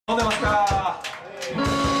か。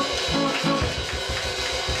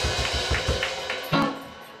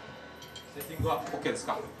セッティングは OK です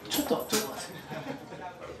か。ちょっと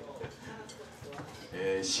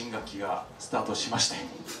新学期がスタートしまして、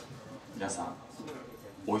皆さん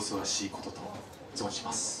お忙しいことと存じ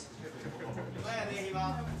ます。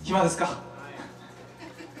暇ですか。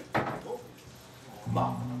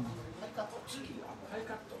まあ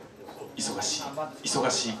忙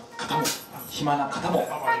しい方も暇な方も、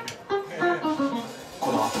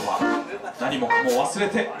この後は何もかも忘れ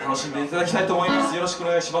て楽しんでいただきたいと思います。よろしくお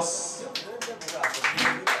願いします。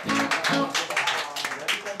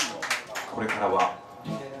これからは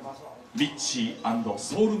ミッチー&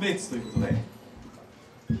ソウルメイツということで、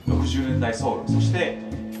60年代ソウル、そして、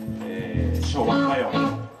昭和歌謡、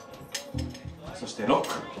そしてロック、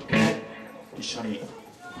一緒に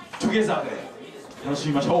トゥゲザーで楽し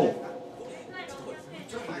みましょう。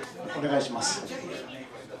お願いします。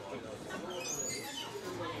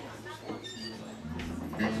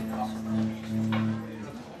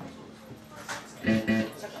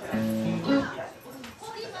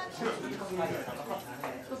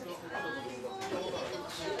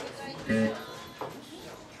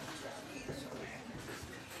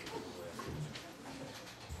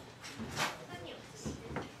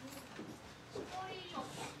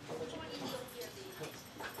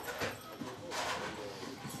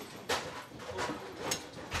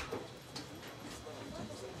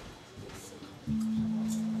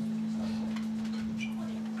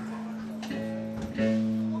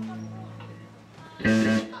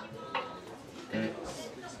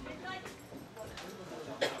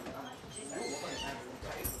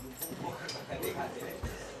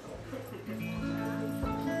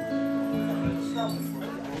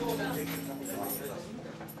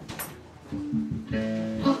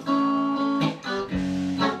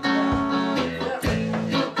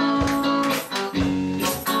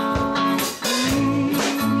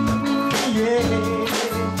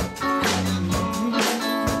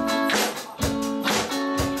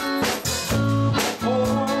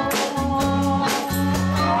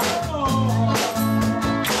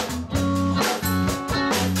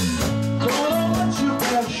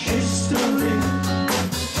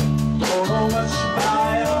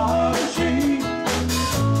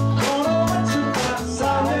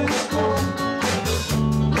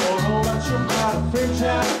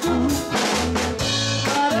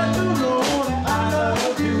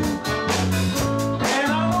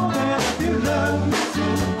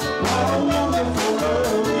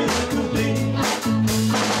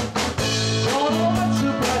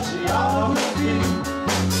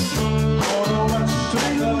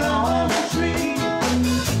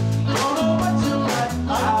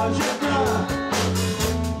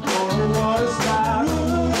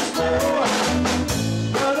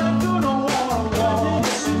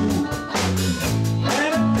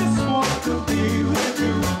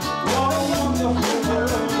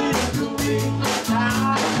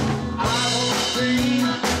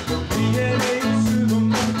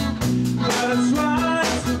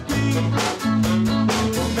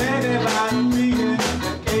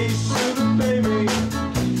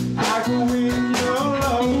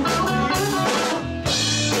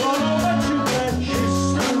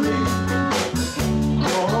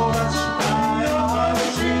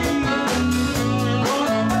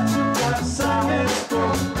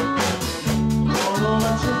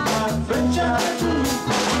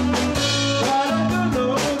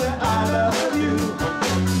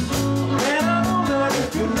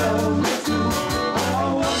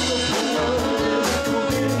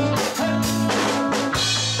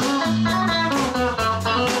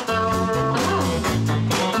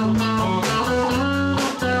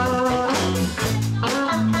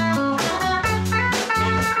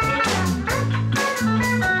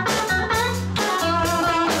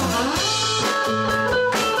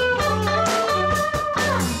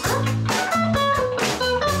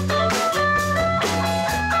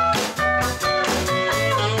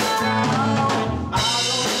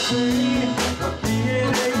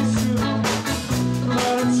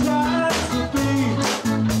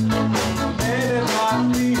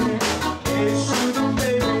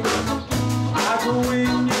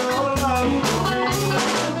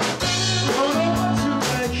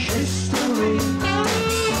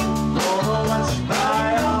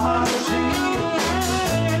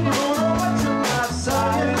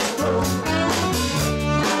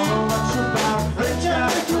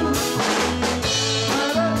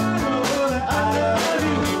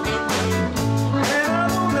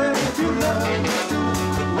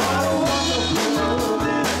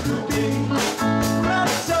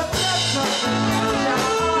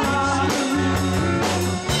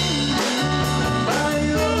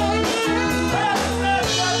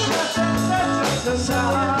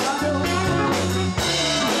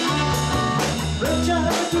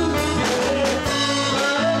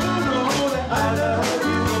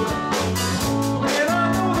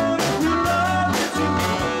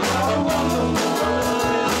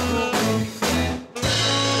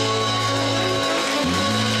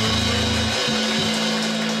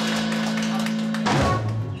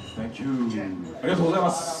ありがとうござい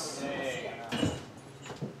ます。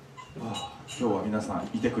今日は皆さん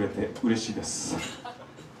いてくれて嬉しいです。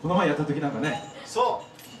この前やった時なんかね、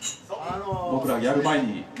僕らやる前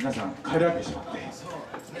に皆さん帰られてしまって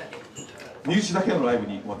身内だけのライブ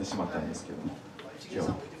に終わってしまったんですけども、今日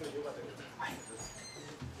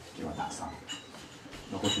はたくさん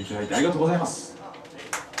残っていただいてありがとうございます。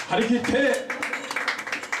張り切って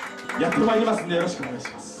やってまいりますんでよろしくお願いし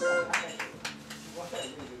ます。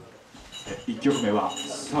1曲目は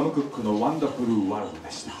サム・クックの「ワンダフル・ワールド」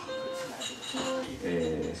でした。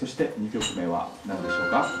そして2曲目は何でしょ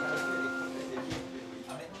うか。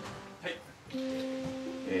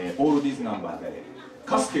オールディーズナンバーで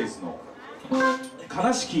カスケーズの「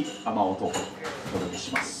悲しき雨音」をお届け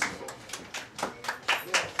します。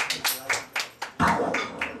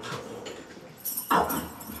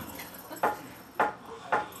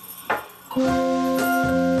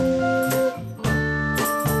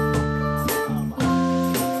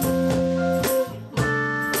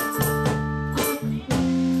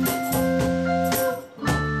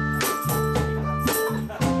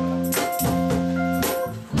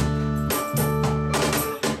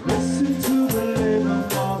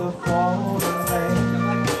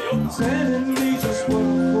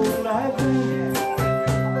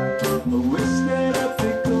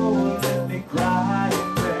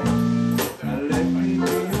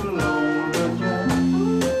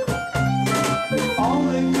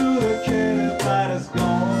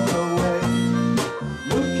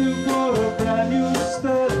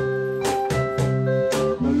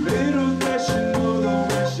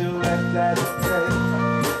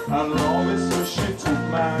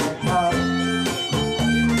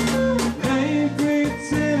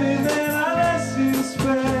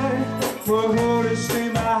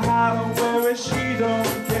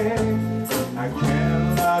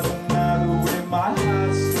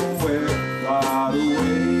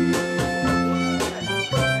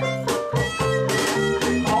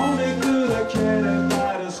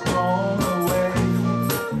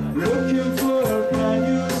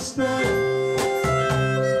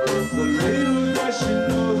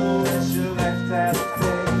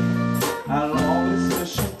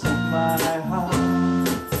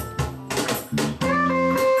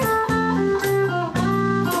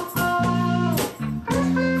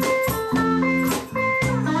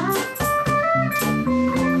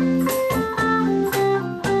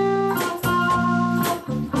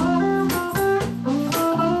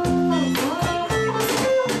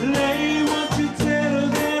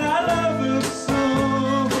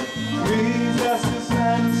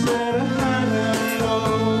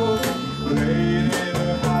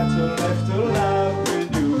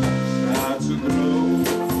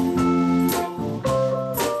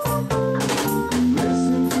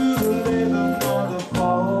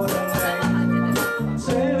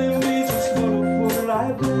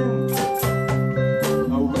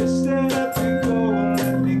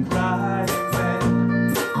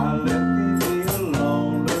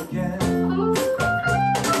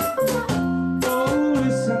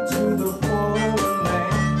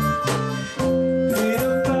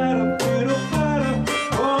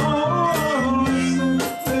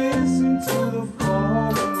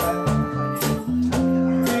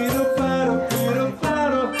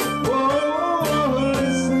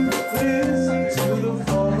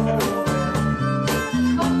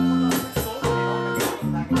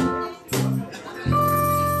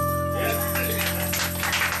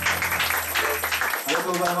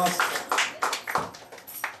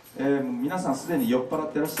皆さんすでに酔っ払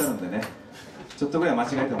ってらっしゃるんでね、ちょっとぐらい間違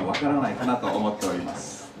えてもわからないかなと思っておりま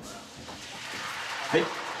す。はい、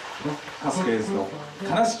カスケーズの「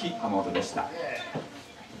悲しき雨音」でした。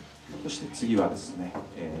そして次はですね、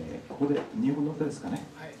ここで日本の歌ですかね。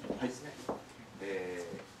はい、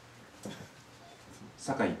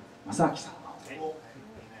堺正明さんの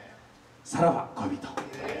「さらば恋人」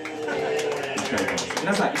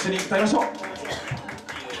皆さん一緒に歌いましょう。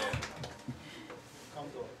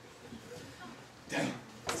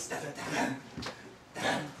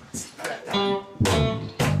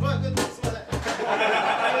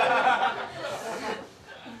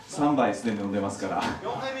3杯すでに飲んでますから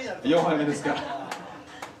4杯目ですから。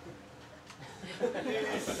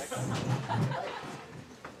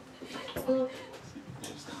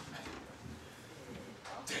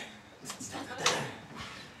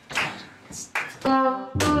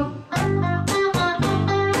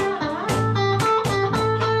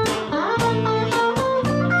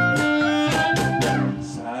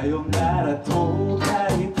さよならと書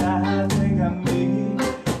いた手紙、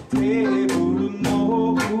テーブル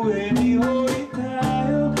の上に置いた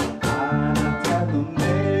よ。あなたの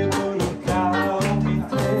眠りか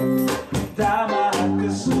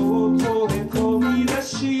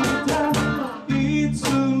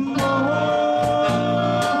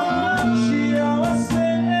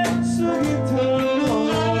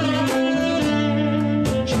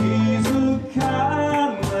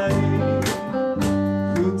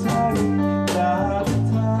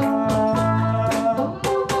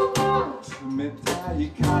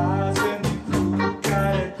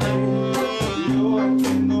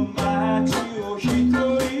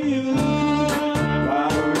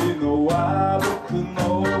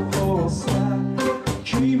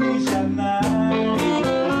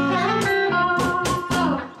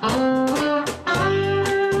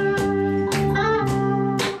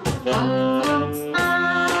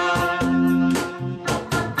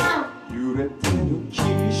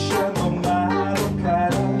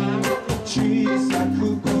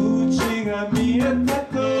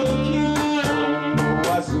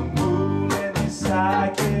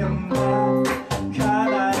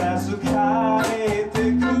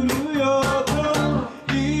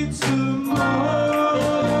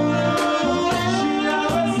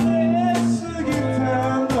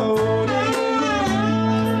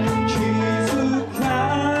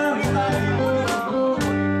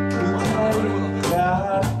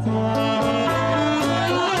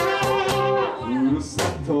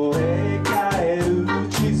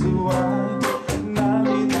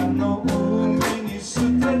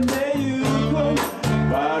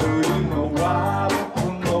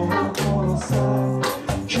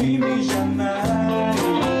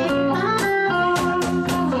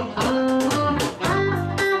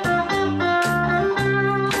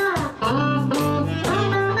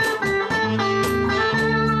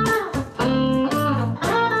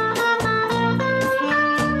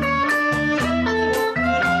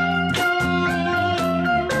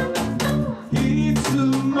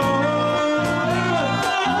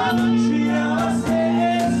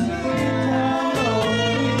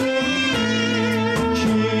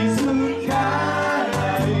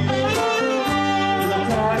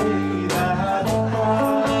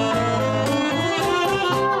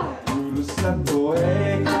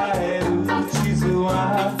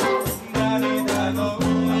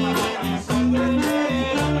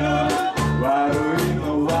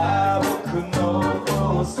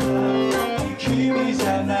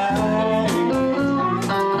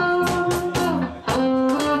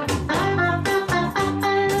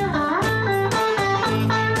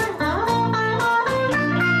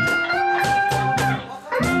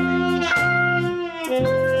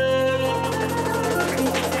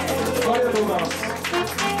りがとうございます。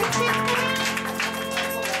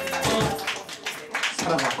さ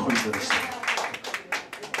らば恋人でした。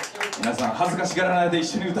皆さん恥ずかしがらないで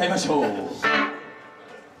一緒に歌いましょう。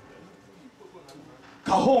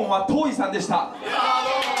カホンは遠いさんでした。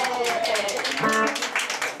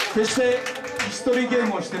決して一人ゲー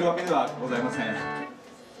ムをしているわけではございません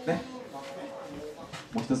ね。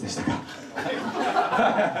もう一つでしたか。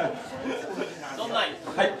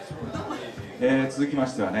はい、続きま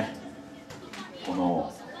してはね、こ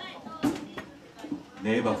の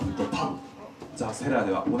ネイバーフッドパブザ・セラー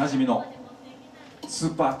ではおなじみのス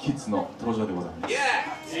ーパーキッズの登場でございま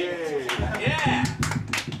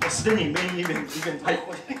す。すでにメインイベント。はい。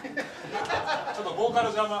ちょっとボーカル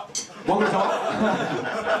邪魔。ボーカル様。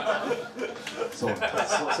そうなんです。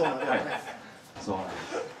そうなんです。はい。そうなんです。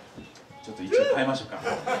ちょっと一応変えましょうか。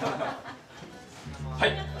はい。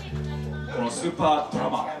このスーパードラ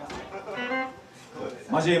マ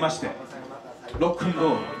交えましてロックン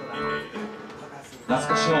ロール懐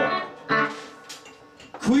かしの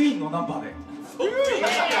クイーンのナンバーで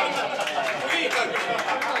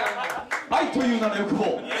愛という名の欲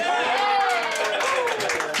望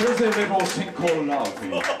プレゼンレゴシンコールラウとい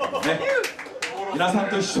うね、皆さん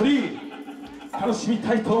と一緒に楽しみ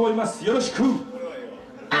たいと思います。よろしく。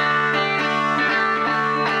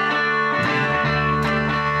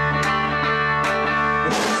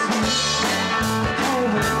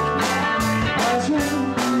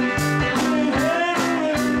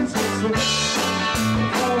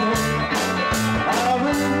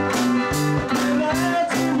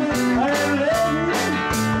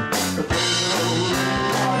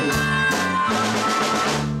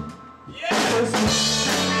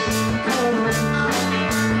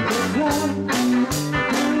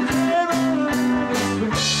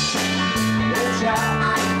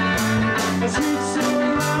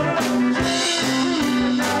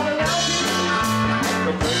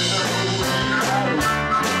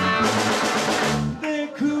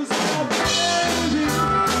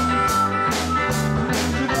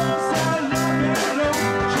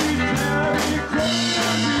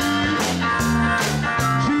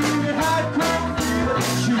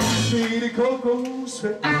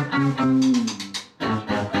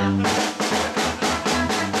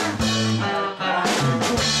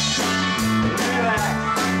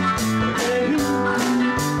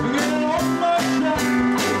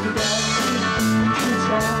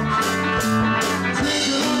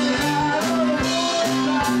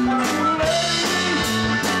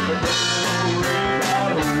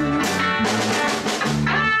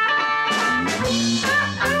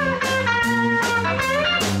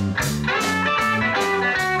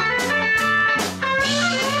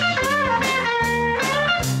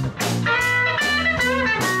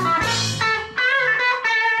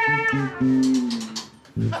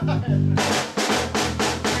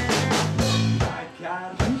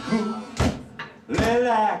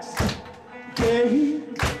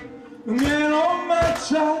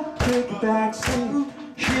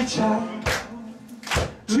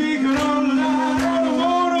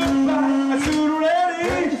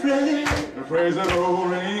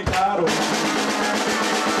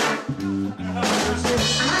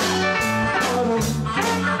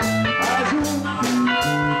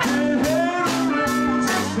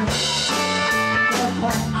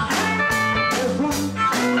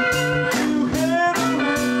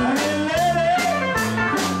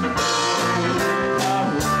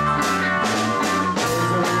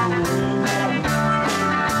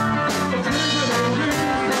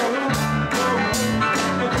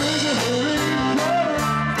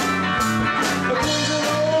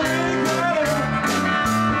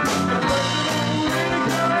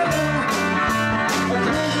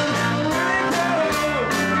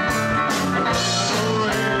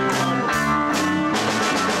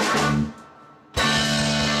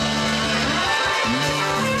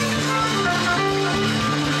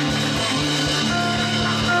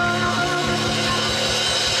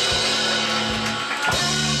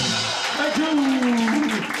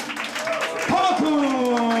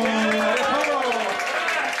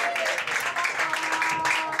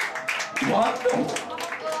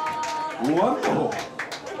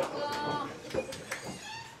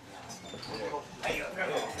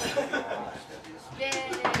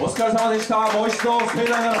お疲れ様でした。もう一度盛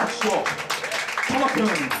大な拍手を。トマ君、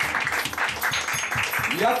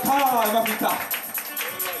やったー、うまくいった。あ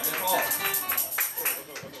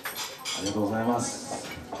りがとうございます。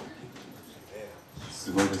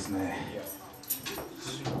すごいですね。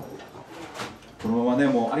このままね、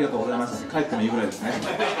もうありがとうございました。帰ってもいいぐらいですね。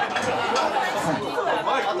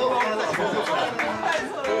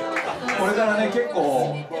これからね、結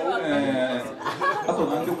構あと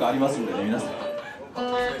何曲かありますんでね、皆さん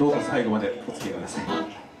どうか最後までお付き合いください。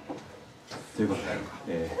ということ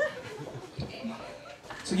で、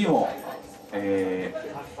次も、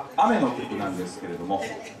雨の曲なんですけれども、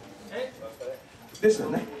でした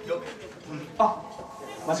よね。あ、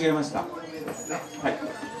間違えました。はい。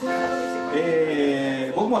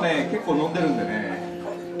僕もね結構飲んでるんでね、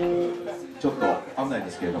ちょっと危ない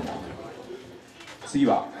ですけれども、次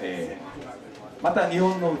は、また日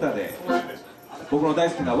本の歌で、僕の大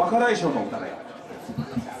好きな若大将の歌で、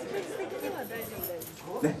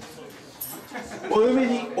ね、お嫁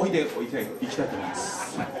においでいきたいと思いま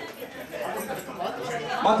す。待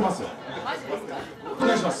ってますよ。お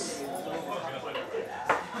願いします。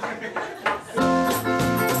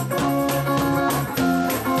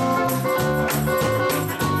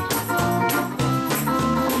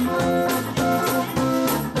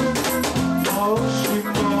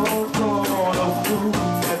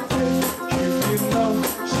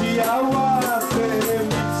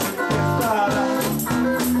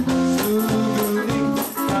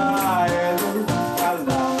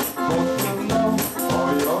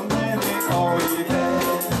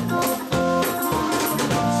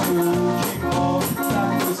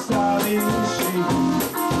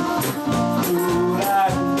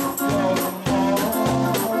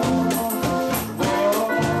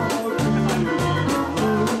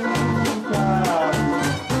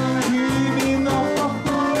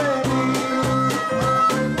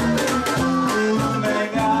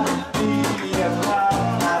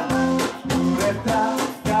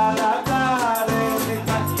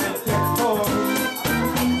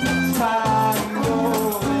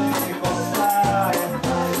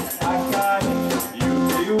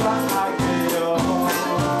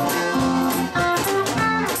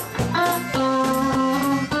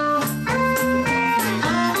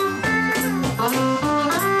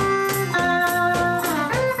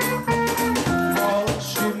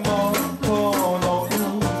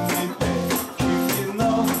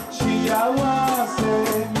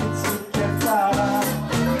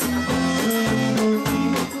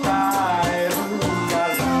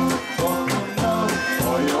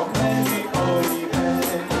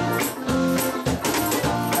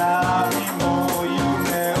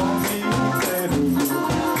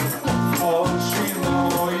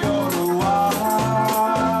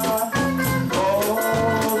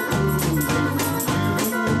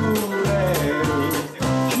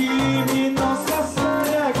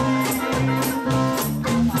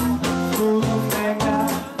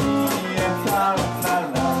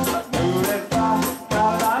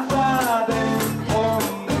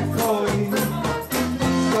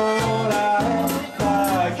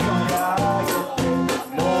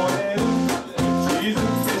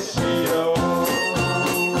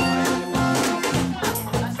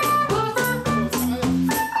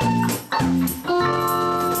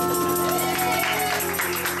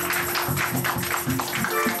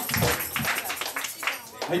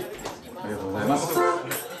はい、ありがとうございます。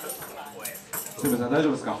セブさん大丈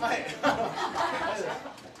夫ですか？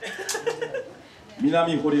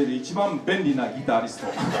南堀江で一番便利なギタリスト。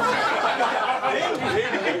い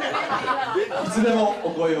つでも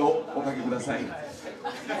お声をおかけください。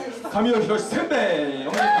神尾博せんべい、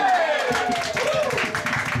おめでとう。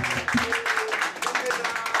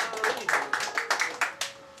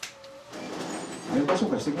メンバー紹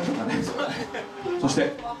介していきましょうかね。そし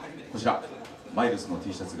てこちらマイルスの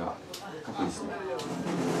T シャツがかっこいいですね。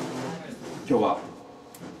今日は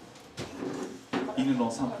犬の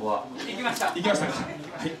散歩は行きましたか？は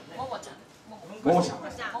い。ももちゃん。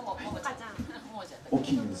大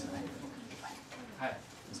きい犬ですよね。はい。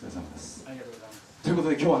お疲れ様です。ありがとうございます。ということ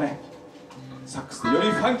で今日はね、サックスでより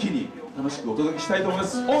ファンキーに楽しくお届けしたいと思いま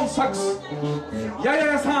す。オンサックス、やや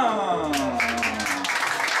やさん、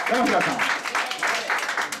山平さん。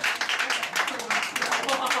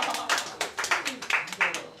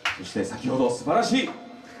そして先ほど素晴らしい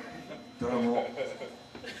ドラムを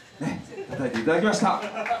ね叩いていただきました。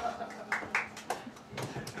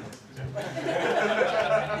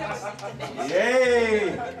イ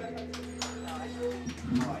エーイ。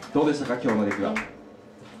どうでしたか今日の出来は？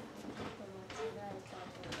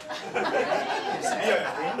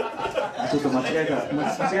ちょっと間違え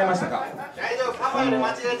ましたか？大丈夫、パパより間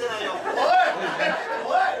違えてないよ。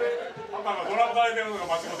パパがドラム叩いてるのが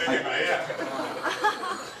間違ってんねんからええやん。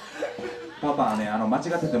パパはね、間違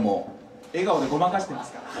ってても笑顔でごまかしてま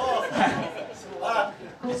すから。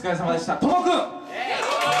お疲れ様でした。ともくん、トモ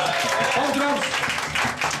クラブス、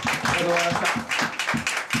ありがとうございました。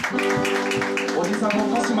おじさんも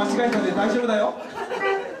歌詞間違えたんで大丈夫だよ。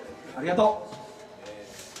ありがと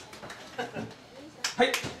う。は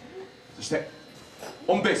い、して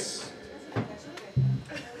オンベース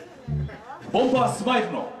ボンバースマイ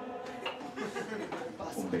ルの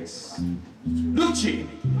オンベースルッチー。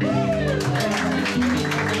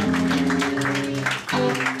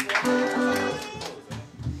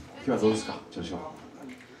今日はどうですか、調子は。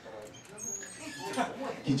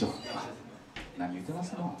緊張。何言ってま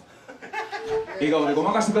すの。笑顔でご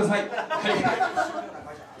まかしてください。はい。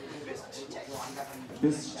ベ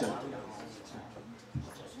ースちっちゃい。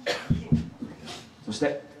そし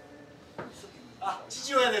て。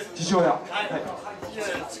父親です。父親。はい。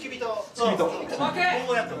付き人。付き人。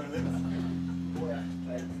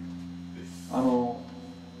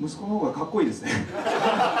息子の方がかっこいいですね。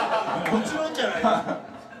もちろんじゃない。それ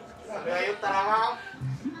は言ったらな。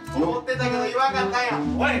思ってたけど言わんかったんや。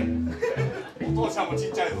おい。お父さんもち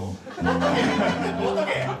っちゃいぞ。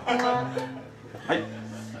はい。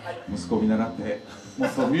息子を見習っても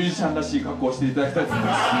っとミュージシャンらしい格好をしていただきたいと思い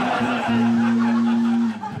ます。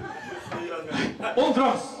オンド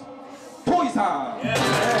ラムスポイさん。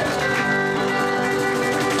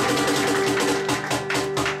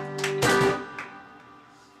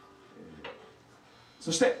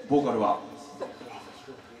そしてボーカルは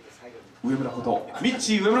上村ことミッ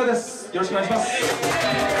チー上村です。よろしくお願いします。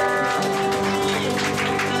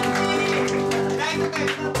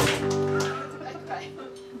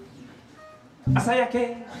朝焼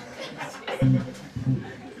け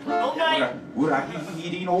裏切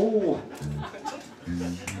りの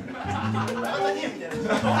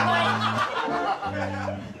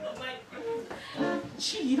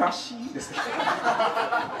チラシですね。は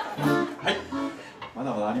い、ま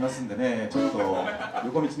だまだありますんでね、ちょっと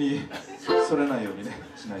横道にそれないようにね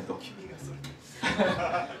しないと。は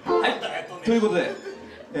い、ということで、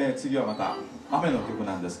次はまた雨の曲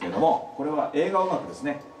なんですけれども、これは映画音楽です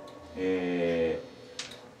ね。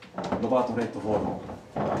ロバート・レッドフォード、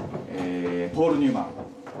ポール・ニューマン、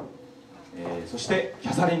そしてキ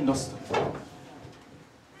ャサリン・ロスという、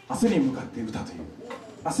明日に向かって歌という、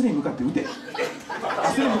明日に向かって歌て、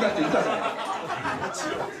明日に向かって歌じゃない、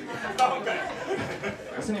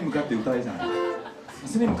明日に向かって歌いじゃない、明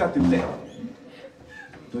日に向かって歌て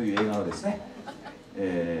という映画のですね、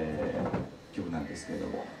曲なんですけれど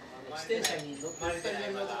も、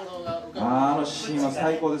あのシーンは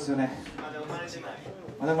最高ですよね。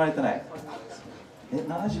まだ生まれてない。70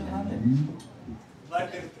何年？はい。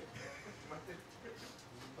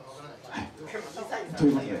とい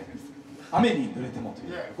うことで、雨に濡れてもとい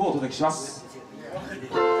う曲をお届けします。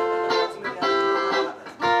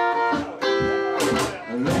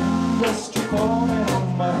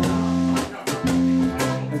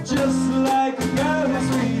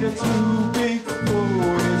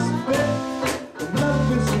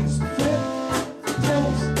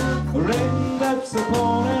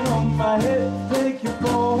Falling on my head, take you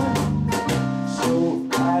falling. So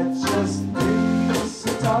I just need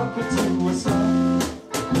talking to a son.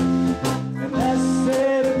 And I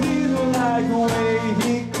said I didn't like the way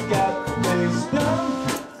he got things done.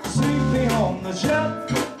 Sleeping on the job,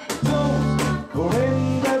 don't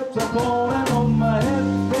rain that's falling on my head,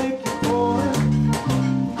 take you falling.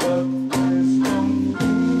 But there's one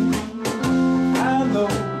thing I know,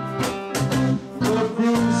 the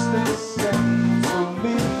bruise they send.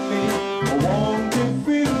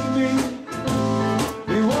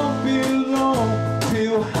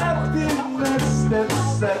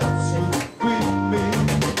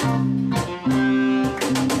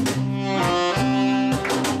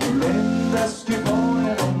 Let's keep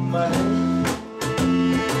on.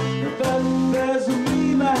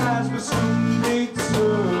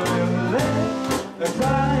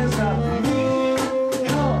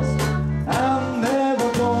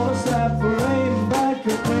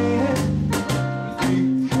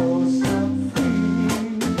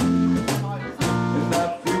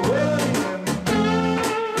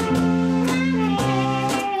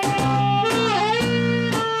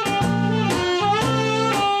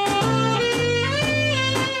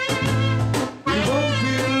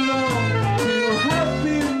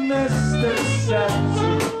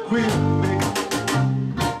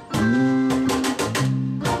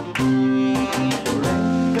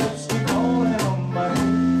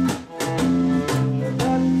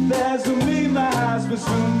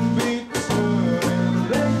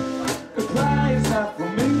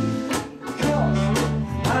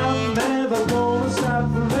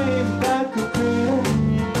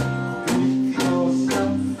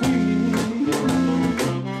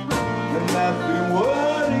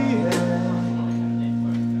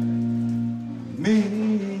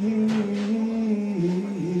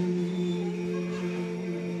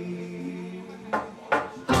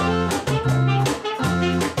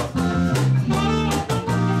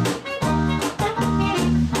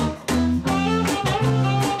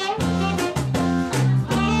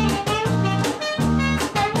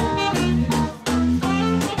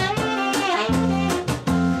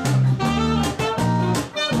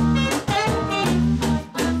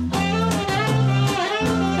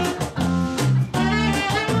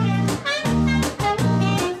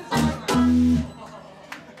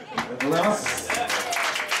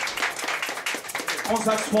 コン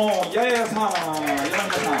サークスフォン、やややさん、柳田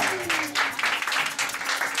さん。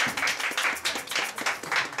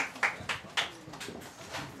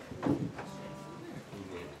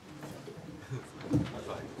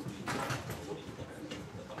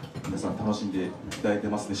皆さん楽しんでいただいて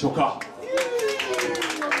ますでしょうか。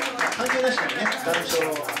関係なしにね、談笑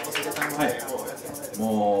お酒さんの、はい、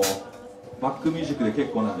もうバックミュージックで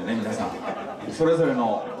結構なんでね、皆さんそれぞれ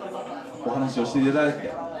のお話をしていただい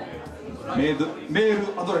て、メー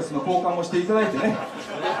ルアドレスの交換もしていただいてね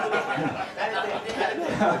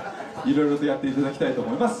いろいろとやっていただきたいと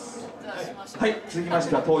思います。はい、続きまし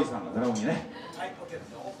ては遠井さんがドラムにね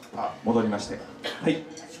戻りまして、はい、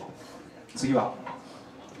次は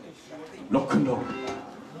ロックンロール、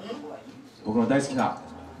僕の大好きな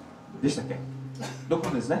でしたっけ、ロック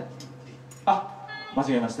ンですね。あ、間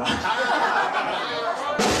違えましたは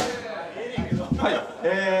い、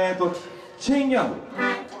チェーンギャング、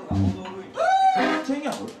チェーンギ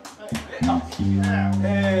ャン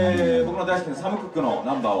グ、僕の大好きなサム・クックの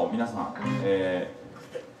ナンバーを皆さん、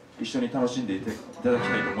一緒に楽しんでいただき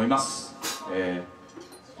たいと思います。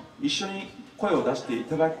一緒に声を出してい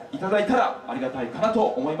ただいたらありがたいかなと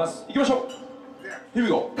思います。いきましょう。 Here we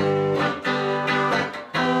go.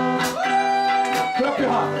 Clap your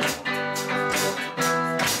hands.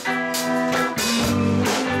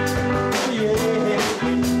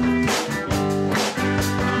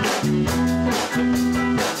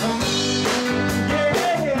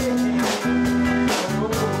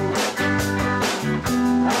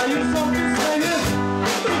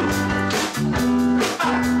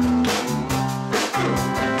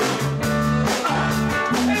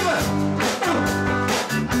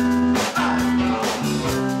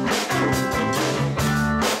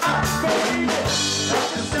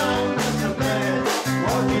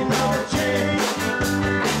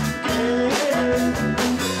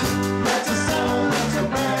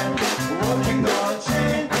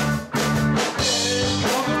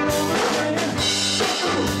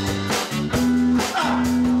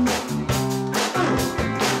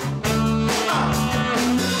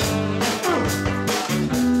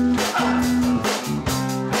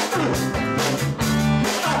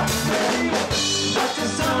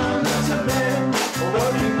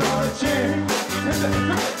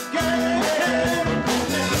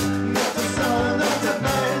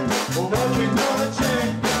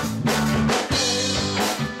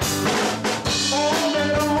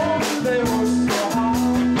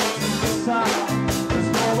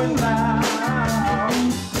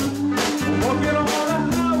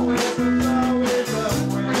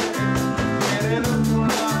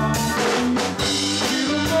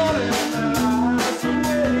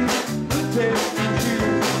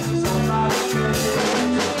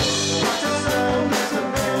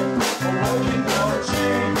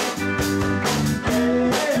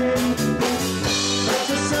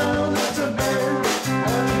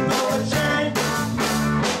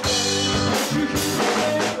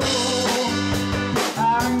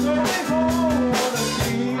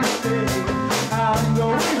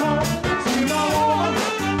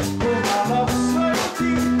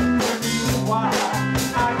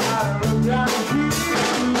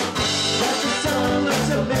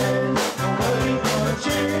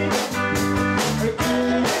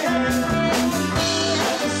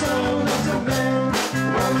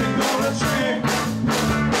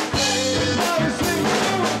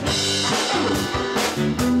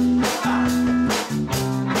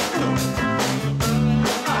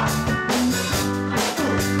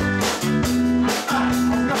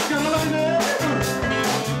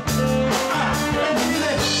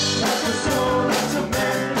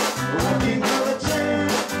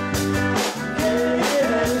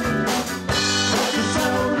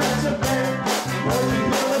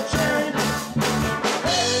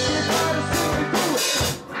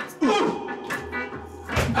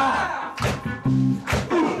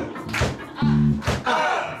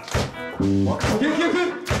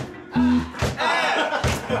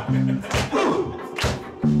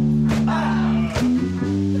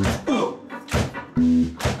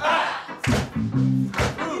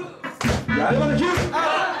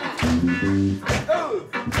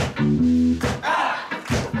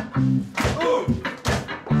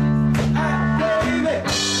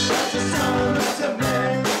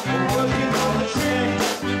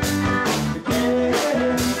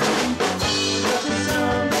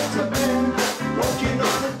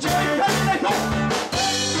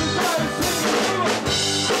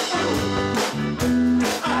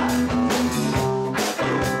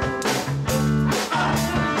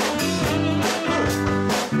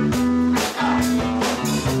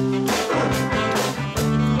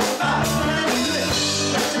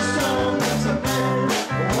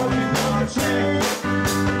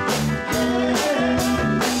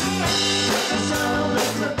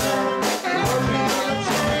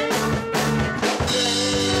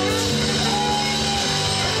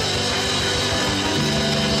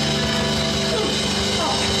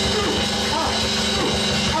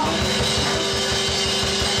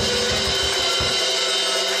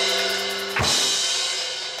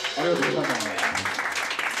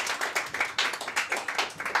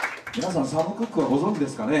 皆さんサムクックはご存知で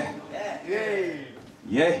すかね。イエ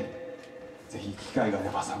イイエイ。ぜひ機会があれ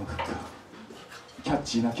ばサムクック、キャッ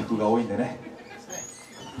チーな曲が多いんでね、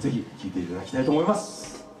ぜひ聴いていただきたいと思いま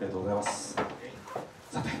す。ありがとうございます。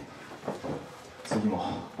さて次も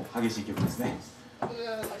激しい曲ですね。めっ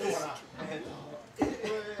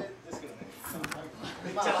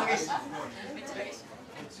ちゃ激しい。めっちゃ激しい。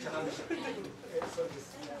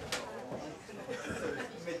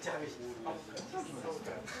めっちゃ激しい。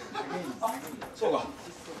そうか。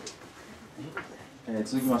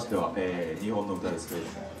続きましては、日本の歌ですけれど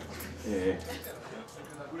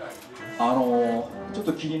も、ちょっ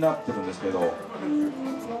と気になってるんですけど、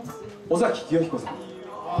尾崎清彦さん、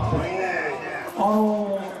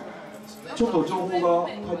ちょっと情報が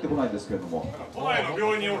入ってこないですけれども、都内の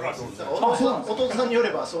病院におるらしいです。あ、そうなんですか。弟さんによ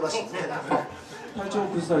ればそうらしいですね。体調を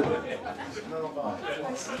崩されて、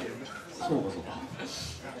そうかそうか。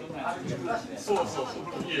そう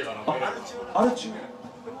家がなんかアルチュー。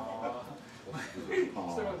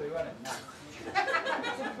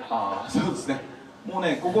ああ、そうですね。もう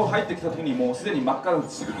ね、ここ入ってきた時にもうすでに真っ赤で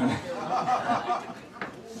したからね。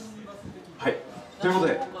はい、ということ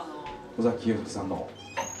で尾崎清彦さんの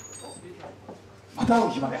「また会う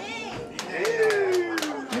日まで」、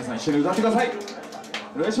皆さん一緒に歌ってください。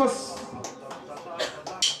お願いします。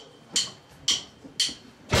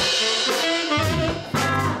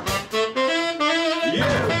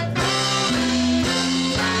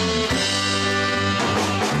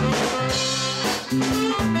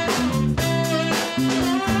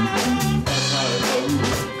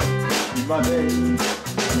まで会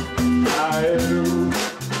える時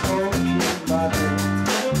まで、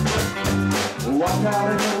お別れ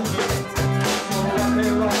のその訳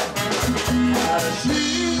は話し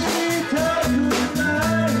たくな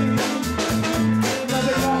い。なぜ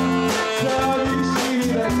か寂し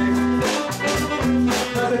いだけ、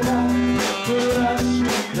なぜか虚し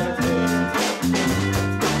いだけ、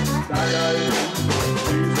互いに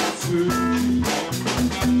傷つき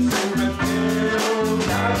全てをな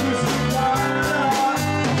くす。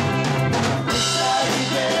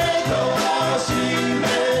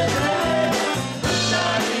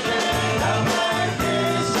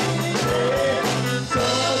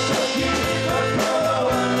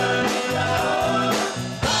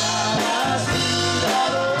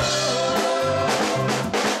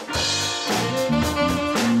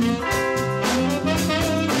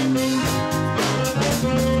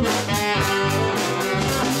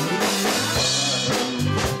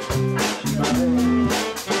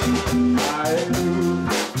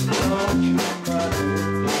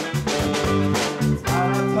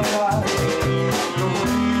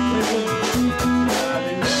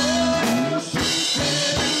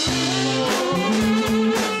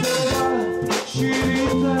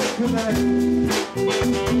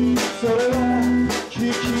それは聞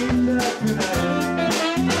きたくない。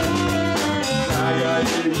長い気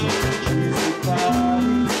づか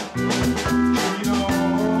に昨日に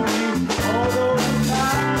戻ったら、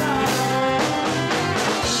二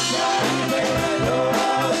人でドア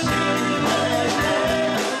を閉めて、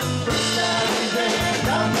二人で名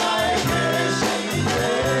前消して、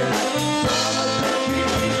その時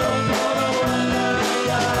心は何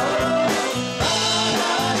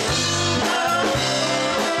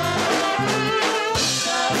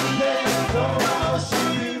かを話し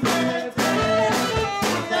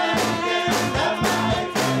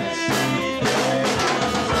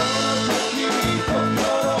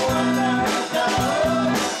たの。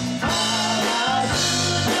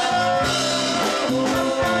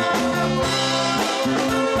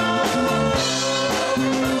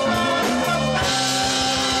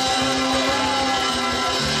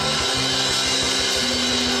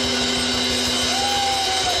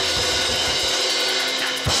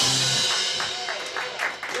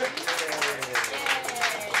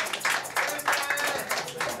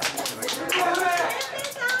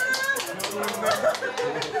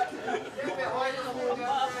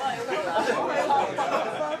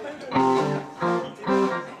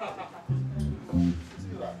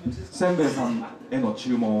せんべいさんへの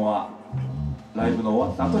注文はライブの終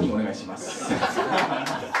わった後にお願いしますは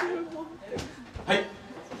い、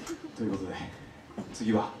ということで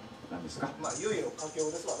次は何ですか。まあいよいよ佳境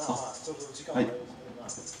ですわな。まあちょっと時間もありま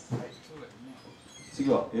すけどな。次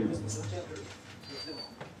はエルビスです。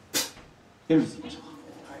エルビスいきましょう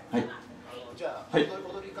か。はい。じゃあ、はい、踊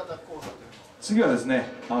り方講座というの。次はですね、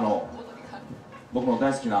僕の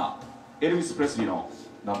大好きなエルビス・プレスリーの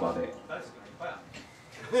ナンバーで。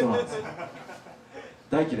そうなんです。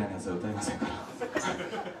大嫌いなやつは歌いませんから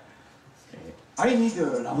I need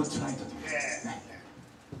love tonight というですね、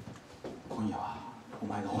今夜はお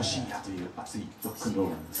前が欲しいんやという熱いロックンロー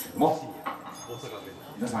ルなんですけれども、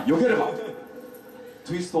皆さんよければ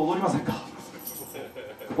ツイスト踊りませんか。こ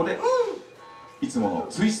こでいつもの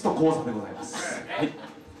ツイスト講座でございます。はい、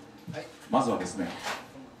まずはですね、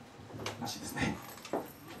足ですね、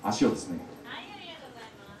足をですね、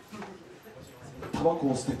タバコ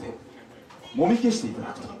を捨ててもみ消していた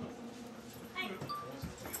だくと、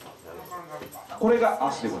これが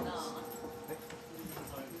足でございます。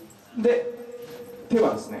で、手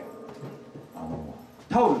はですね、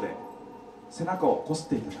タオルで背中をこすっ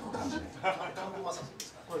ていただく感じで、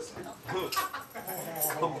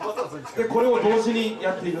でこれを同時に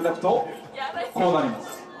やっていただくとこうなります。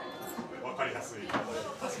わかりやすい。わ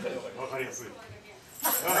かりやすい。も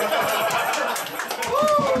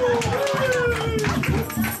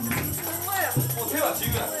う手は自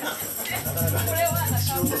由なんです。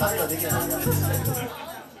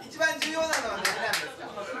一番重要なのは何なんですか。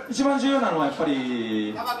一番重要なのはやっぱ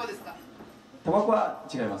りタバコですか。タバコは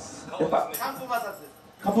違います。やっぱ乾布摩擦。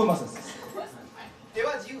乾布摩擦です。手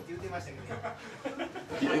は自由って言ってましたけど。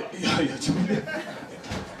いや自分で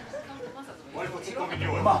割とツッコミに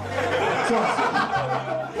弱い。まあそうなん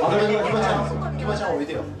ですよ。アドリブが決まっちゃいますよ。きまちゃん置い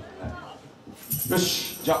てよ。よ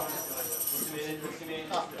し、じゃあ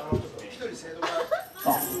一人生徒が。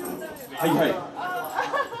はいはい。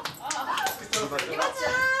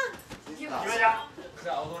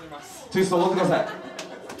ツイスト踊ってください。は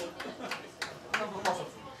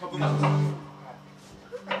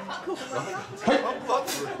い。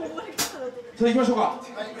それで行きましょうか。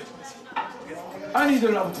I need a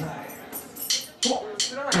love tonight. Come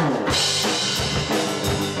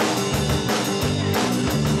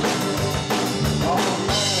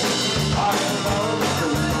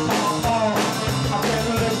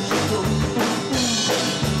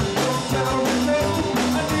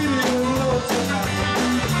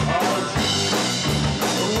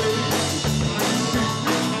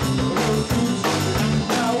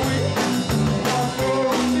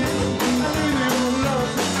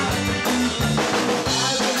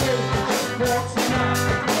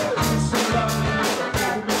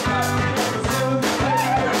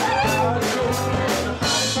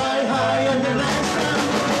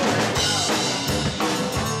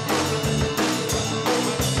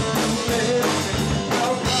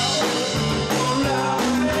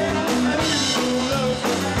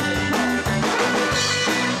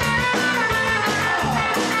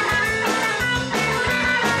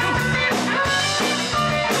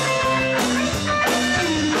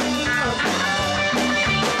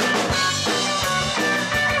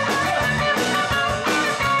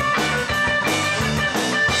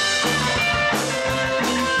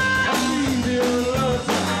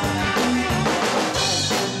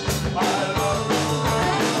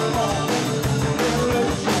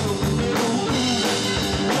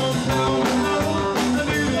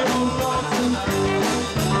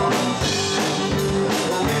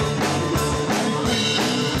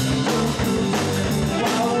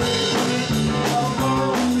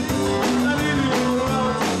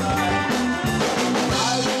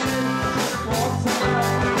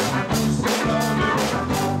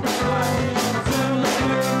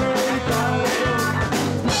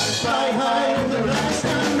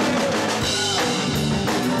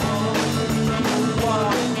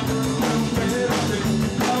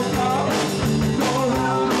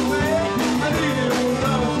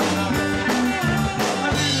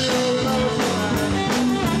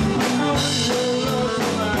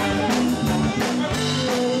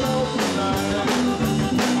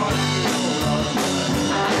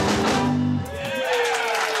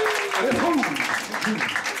on.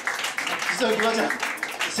実はきまちゃん、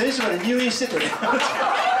先週まで入院しててね。や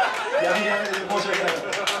みやみで申し訳ない。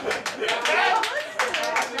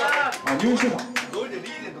あ、入院してた。どうりでリ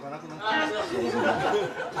ーゼントがなくなっ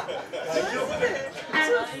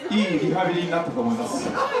て。いいリハビリになったと思います。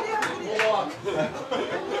や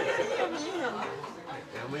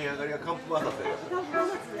む上がりが乾布摩擦。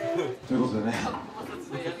ということでね、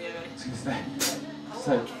次ですね。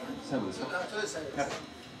最後ですか。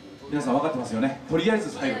皆さん分かってますよね。とりあえず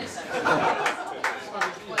最後です。と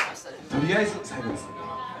りあえず最後です。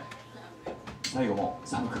最後も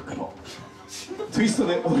サムクックのツイスト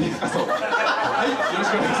で踊り明かそう。はい、よろ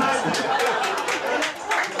しくお願いします。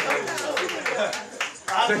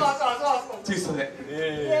ツイストで。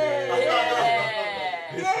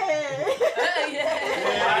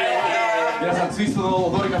皆さんツイストの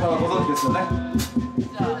踊り方はご存知ですよね。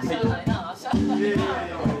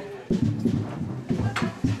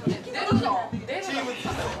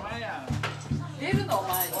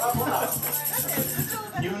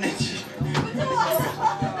入念地。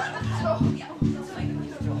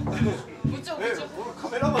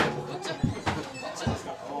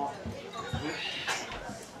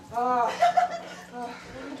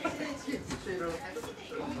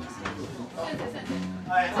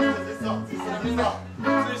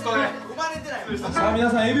イストで生まれてない。さあ皆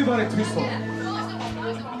さんエビバレツイスト。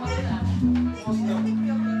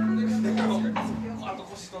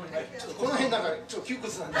この辺なんかちょっと窮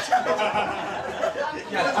屈なんですよ。い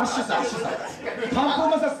やアッシュさん漢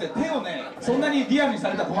方摩擦で手をねそんなにリアルにさ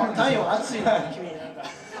れたら困るんですよ。太陽熱いな君なんか。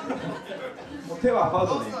もう手はアバウ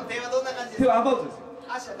トでいい。手はどんな感じですか。手はアバウトですよ。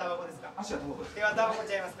足はタバコですか。足はタバコです。手はタバコ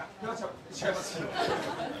ちゃいますか。違います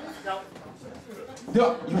では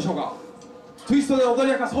行きましょうか。ツイストで踊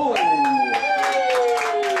り明かそう。Twist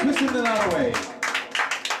in another way。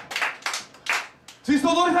ツイスト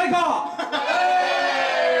踊りたいか。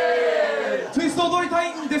ツイスト踊りた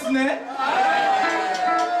いんですね。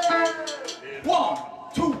One,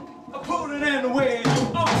 two, put it in the way.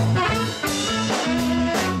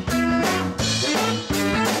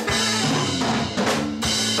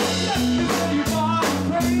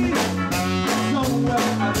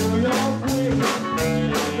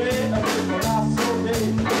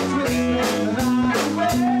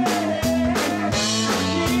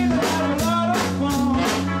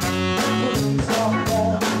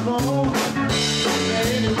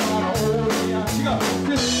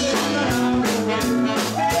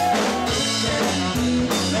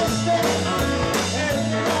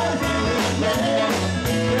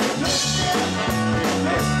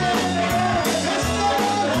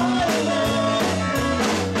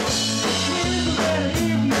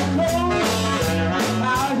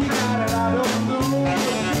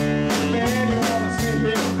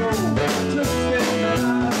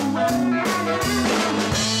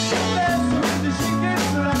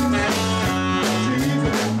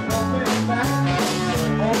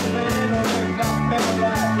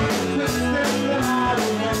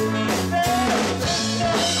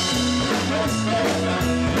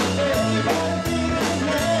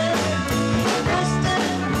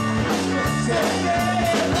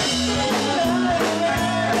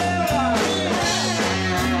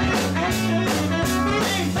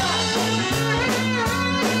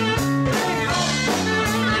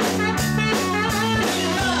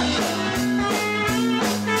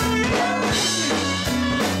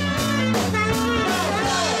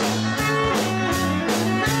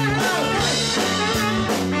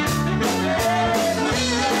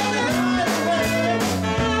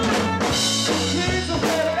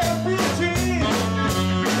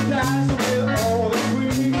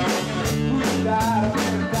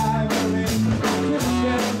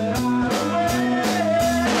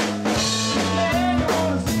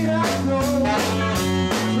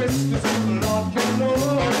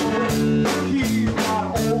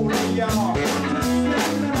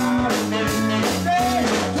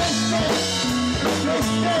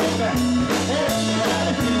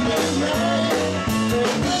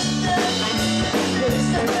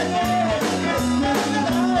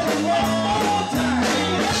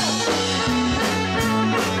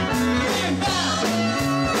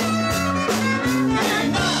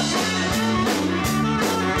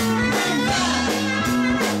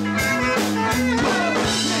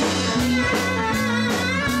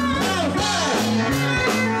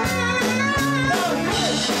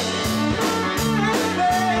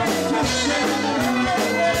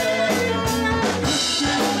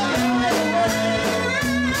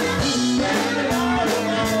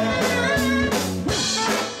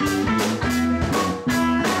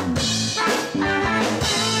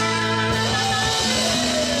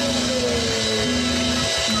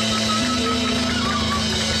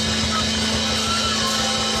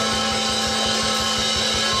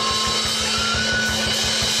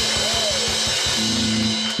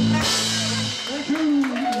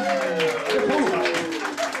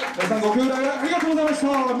ご協力ありがとうございました。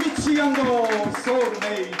ミッチー&ソウル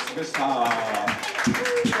メイツでした。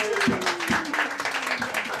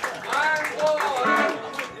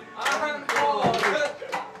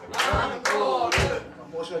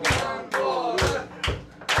申し訳ない。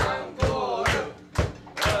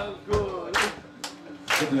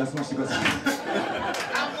ちょっと休ませてください。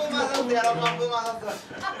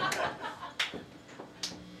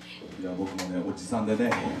いや僕もねおじさんで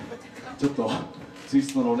ねちょっとツイ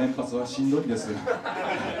ストの連発はしんどいんです。ツイス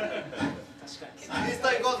ト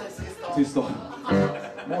行こうぜ、ツイスト。もう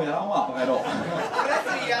やらんわ、バカ野郎。プレス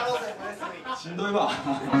リーやろうぜ、プレスリー。しんどいわ。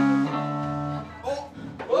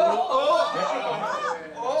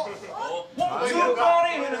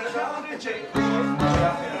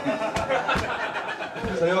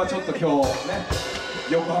それはちょっと今日ね、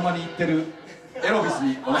横浜に行ってるエロビス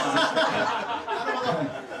にお任せして。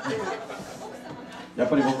やっ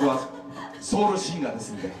ぱり僕はソウルシンガーで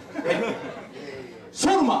すんで。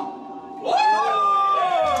ソウルマン。八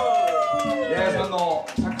重さんの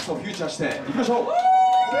サックスをフューチャーしていきましょう。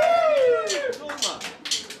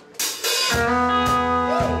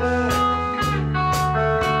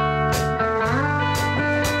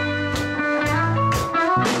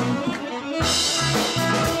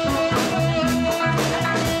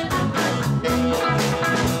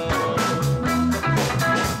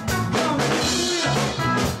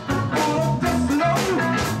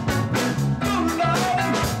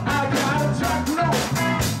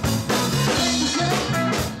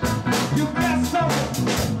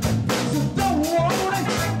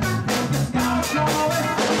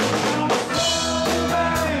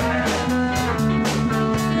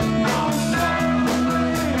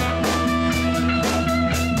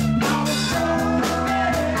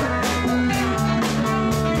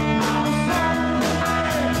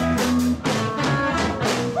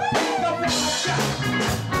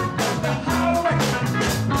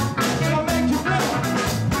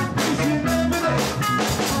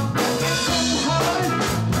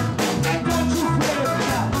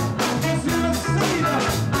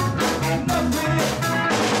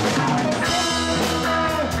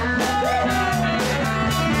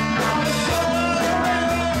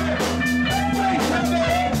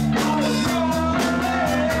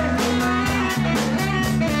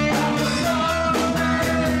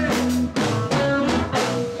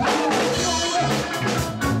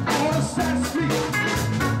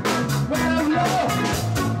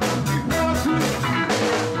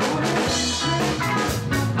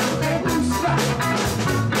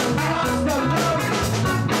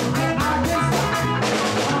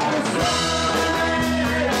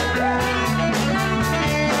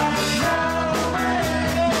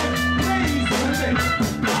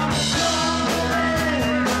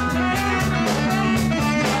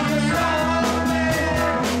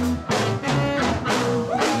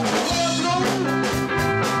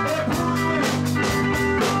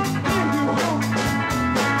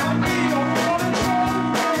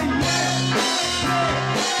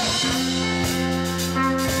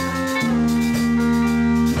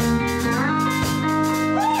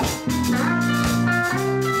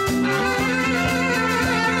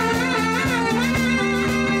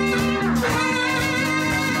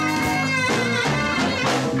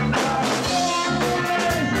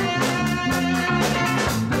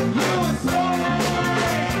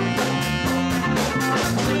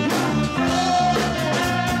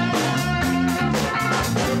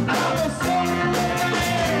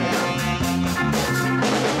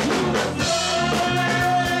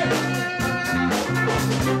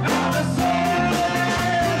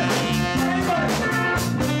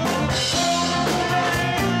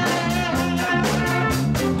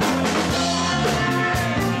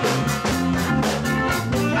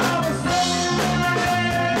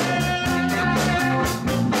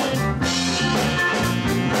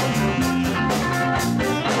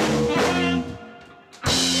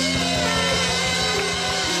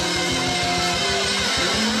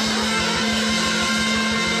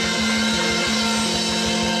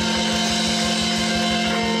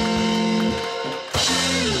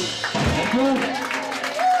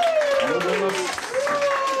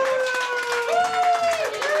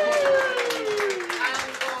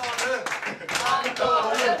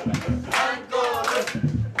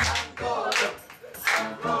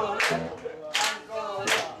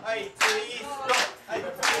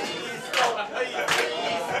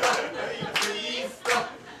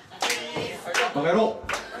バカ野郎。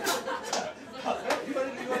な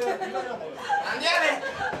んでやねん。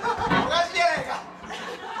おかしいやないか。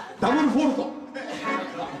ダブルフォルト。よ、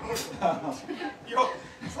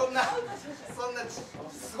そんな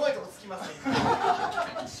すごいとこつきます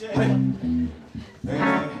ね。はい。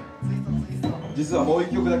実はもう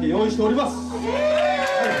一曲だけ用意しております。はい、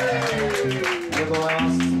ありがとうございます。あ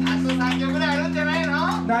と3曲ぐらいあるんじゃないの？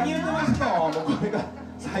何言ってますの？もうこれが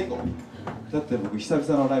最後。だって僕久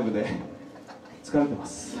々のライブで疲れてま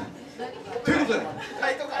す。ということで、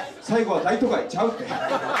最後は大都会ちゃうって。ちゃ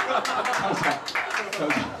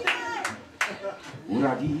う。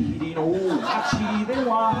裏切りの街で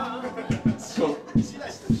は今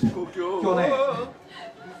日ね、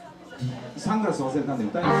サングラス忘れたんで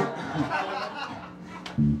歌います。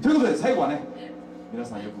ということで最後はね、皆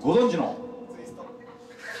さんよくご存知の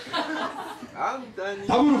ダ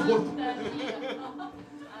ブルフォルト。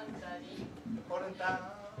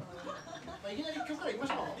いきなり曲からいきま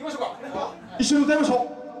しょうか。行きましょうか。一緒に歌いましょう。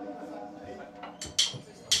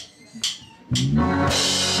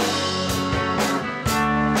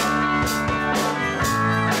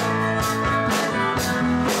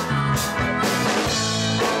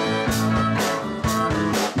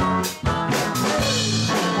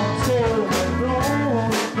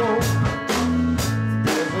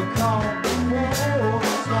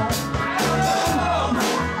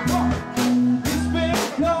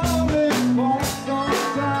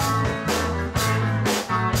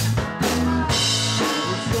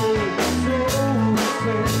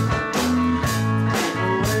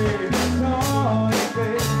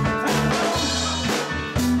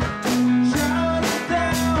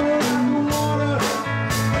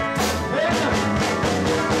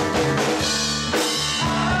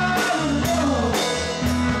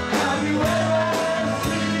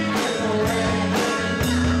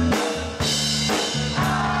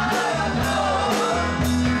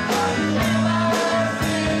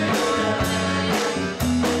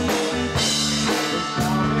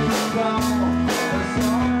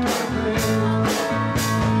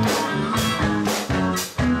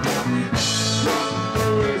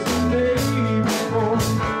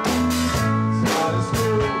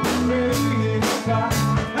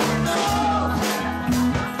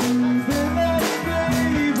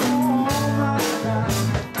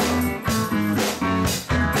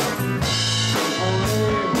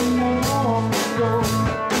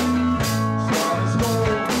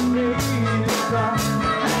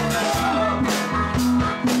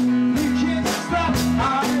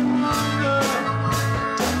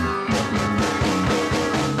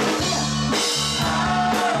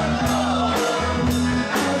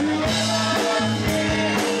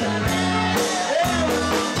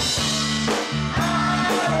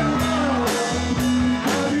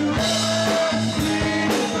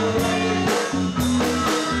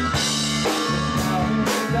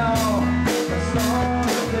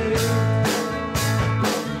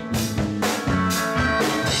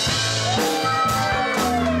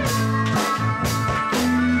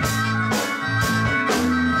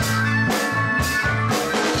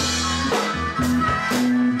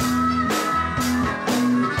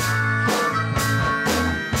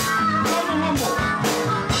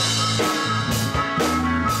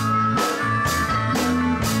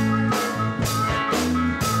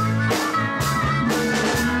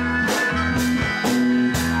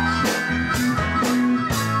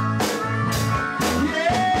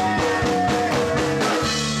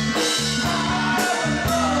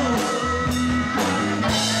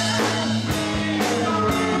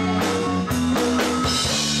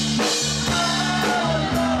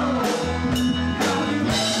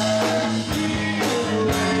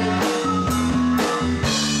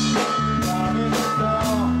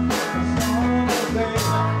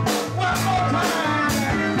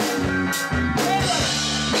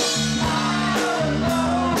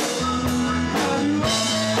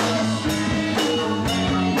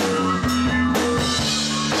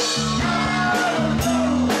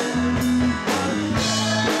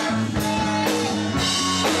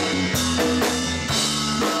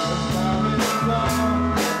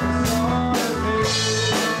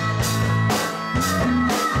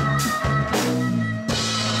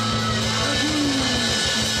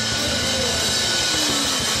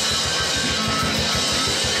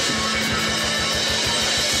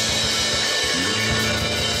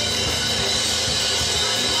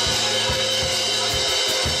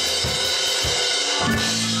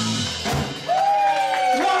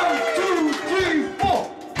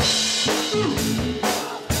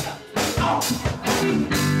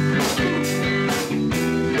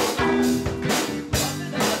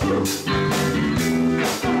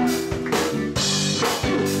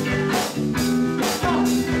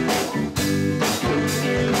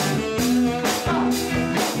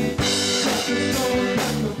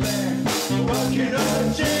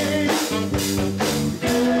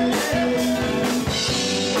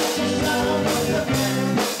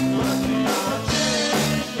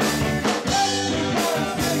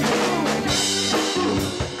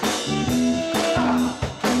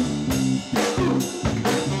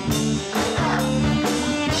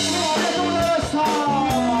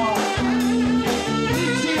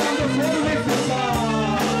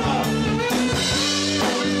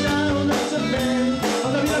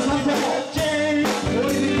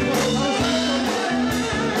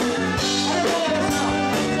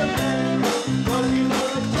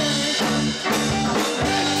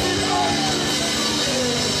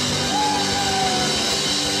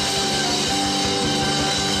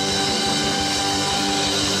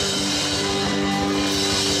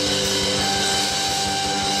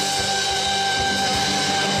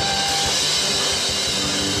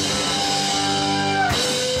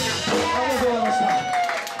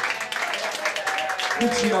ミ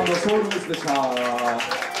ッチー&ソウルメイツでした。さ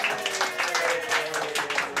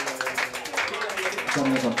あ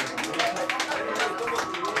皆さん